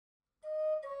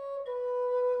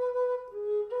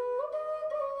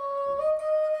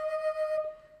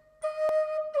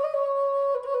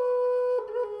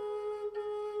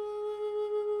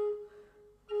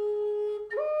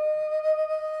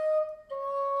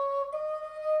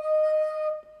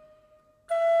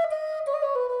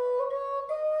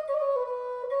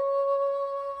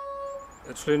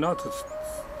Actually, not to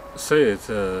say it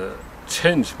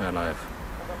changed my life.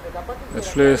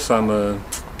 Actually, some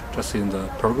just in the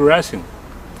progressing.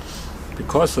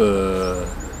 Because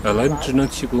I learned Zhi Neng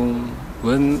Qi Gong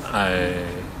when I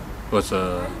was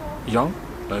young,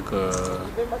 like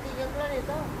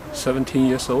 17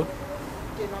 years old,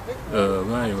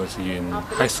 when I was in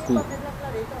high school.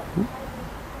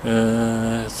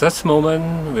 That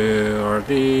moment we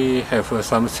already have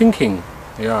some thinking,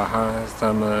 have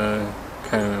some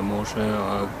kind of emotion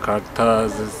or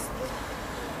characters,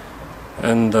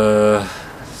 and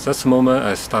that moment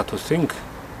I start to think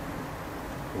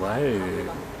why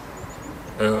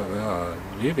we are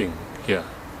living here.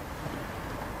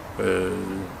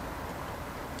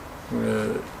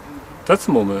 That's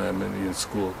the moment I'm in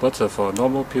school. But for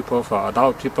normal people, for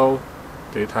adult people,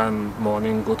 daytime,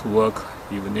 morning, go to work,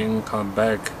 evening, come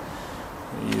back,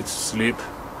 eat, sleep.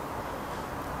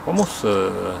 Almost,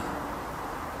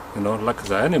 like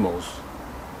the animals.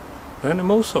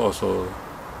 Animals also,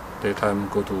 daytime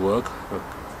go to work,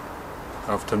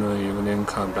 afternoon, evening,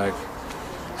 come back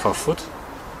for food,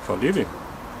 for living.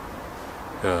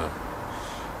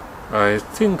 I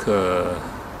think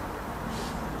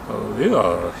we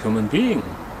are human beings.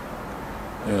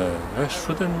 I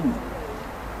shouldn't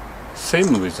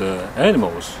same with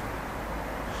animals.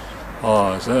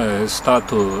 Then I start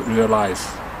to realize,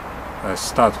 I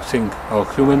start to think,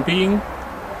 human being,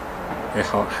 they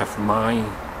have mind,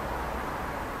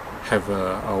 have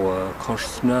our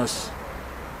consciousness,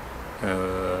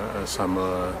 some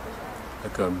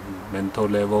like a mental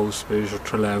level,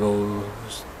 spiritual level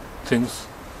things.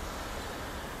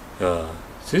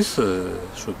 This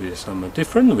should be some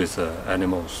different with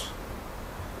animals.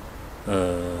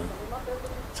 Then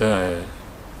I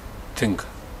think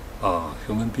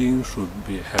human beings should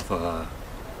have a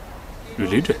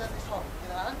religion.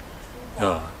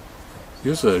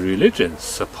 Use a religion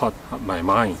support my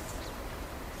mind,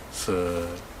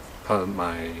 support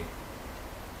my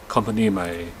company,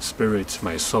 my spirit,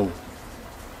 my soul.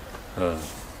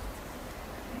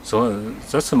 So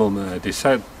that's the moment I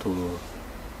decide to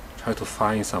try to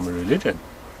find some religion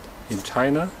in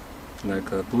China, like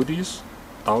Buddhist,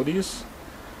 Taoist,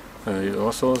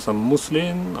 also some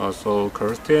Muslim, also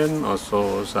Christian,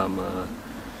 also some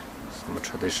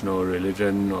traditional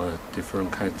religion or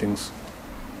different kind of things.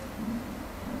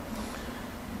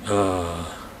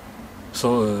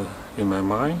 So in my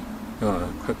mind,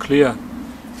 quite clear,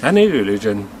 any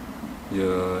religion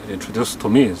you introduce to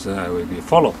me, then I will be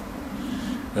follow.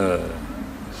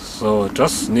 So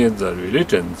just need the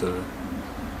religion to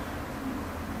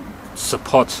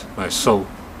support my soul.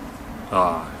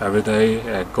 Every day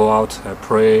I go out, I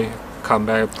pray, come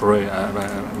back, pray.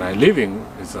 My living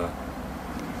is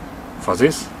for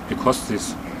this, because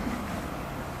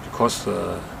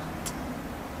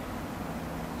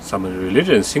some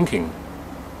religion thinking.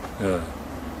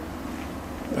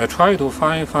 I try to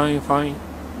find,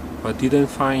 but didn't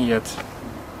find yet.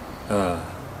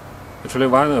 Actually,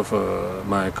 one of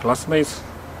my classmates,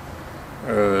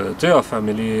 their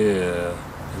family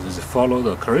follow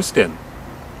the Christian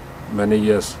many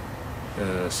years,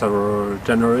 several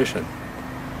generations.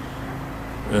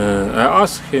 I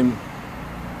asked him,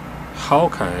 how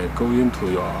can I go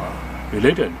into your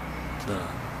religion?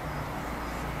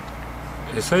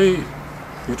 He say,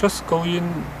 you just go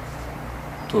in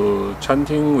to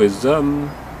chanting with them,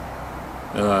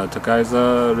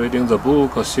 together reading the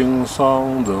book, sing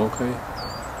song, then okay.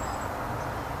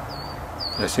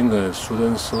 I think it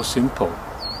shouldn't so simple.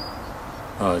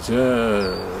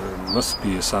 There must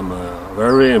be some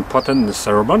very important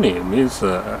ceremony. It means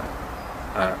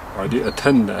I already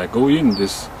attend, I go in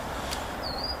this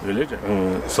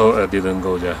religion. So I didn't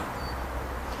go there.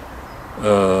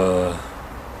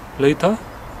 Later,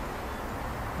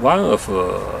 one of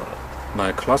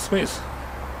my classmates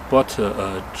bought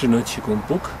a Zhi Neng Qi Gong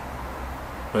book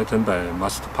written by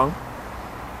Master Pang.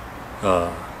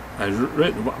 I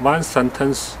read one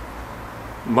sentence.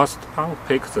 Master Pang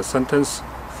picked the sentence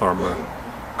from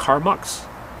Karl Marx.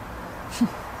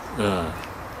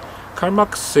 Karl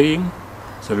Marx saying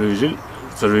the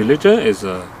religion is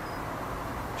a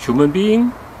human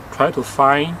being try to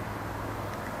find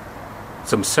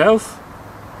themselves,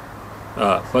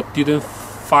 but didn't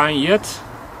find yet,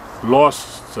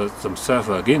 lost themselves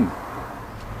again.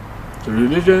 The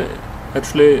religion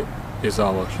actually is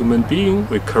our human being.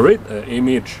 We create an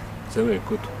image, then we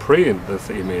go to pray in this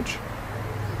image.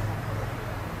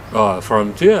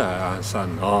 From there I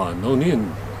understand, no need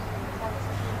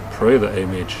pray the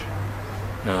image.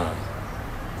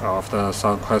 After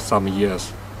quite some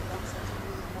years,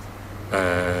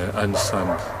 I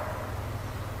understand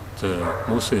the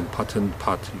most important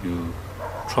part you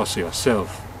trust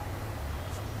yourself,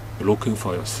 looking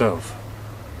for yourself.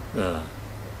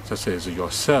 That is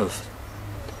yourself.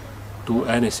 Do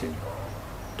anything,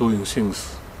 doing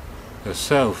things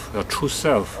yourself, your true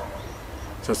self.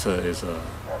 That is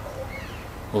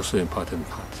also important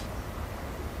part.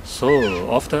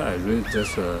 So after I read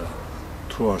just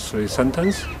 2 or 3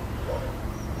 sentences,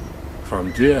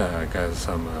 from there I got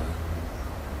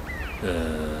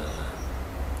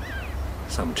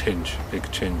some change,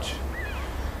 big change.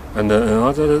 And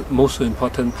another most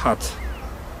important part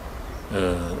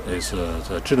is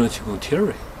the Zhi Neng Qi Gong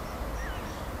theory.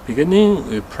 Beginning,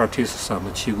 we practice some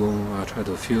Qigong, try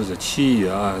to feel the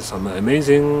Qi, some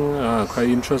amazing, quite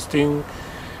interesting.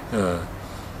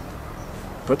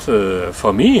 But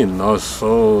for me, not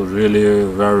so really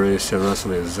very serious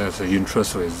with that,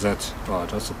 interest with that, or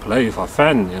just play for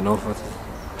fun, you know.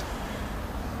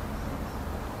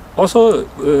 Also,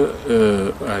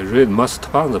 I read Master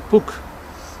Bang's book.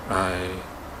 I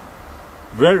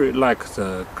very like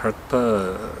the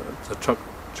character, the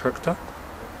character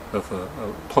of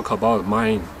talk about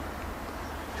mind.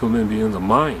 Human being, the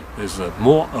mind is a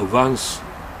more advanced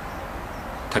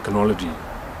technology,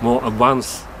 more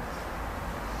advanced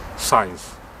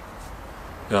science.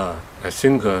 Yeah, I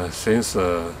think since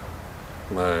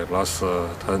my last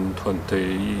 10,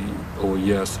 20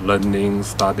 years learning,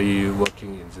 study,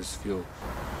 working in this field,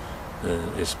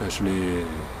 especially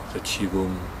the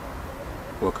Qigong,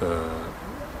 work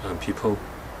on people,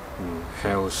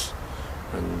 health,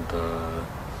 and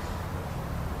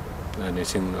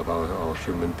anything about our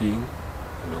human being,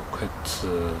 you know, quite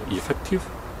effective.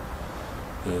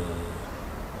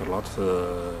 A lot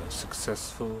of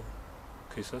successful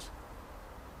cases.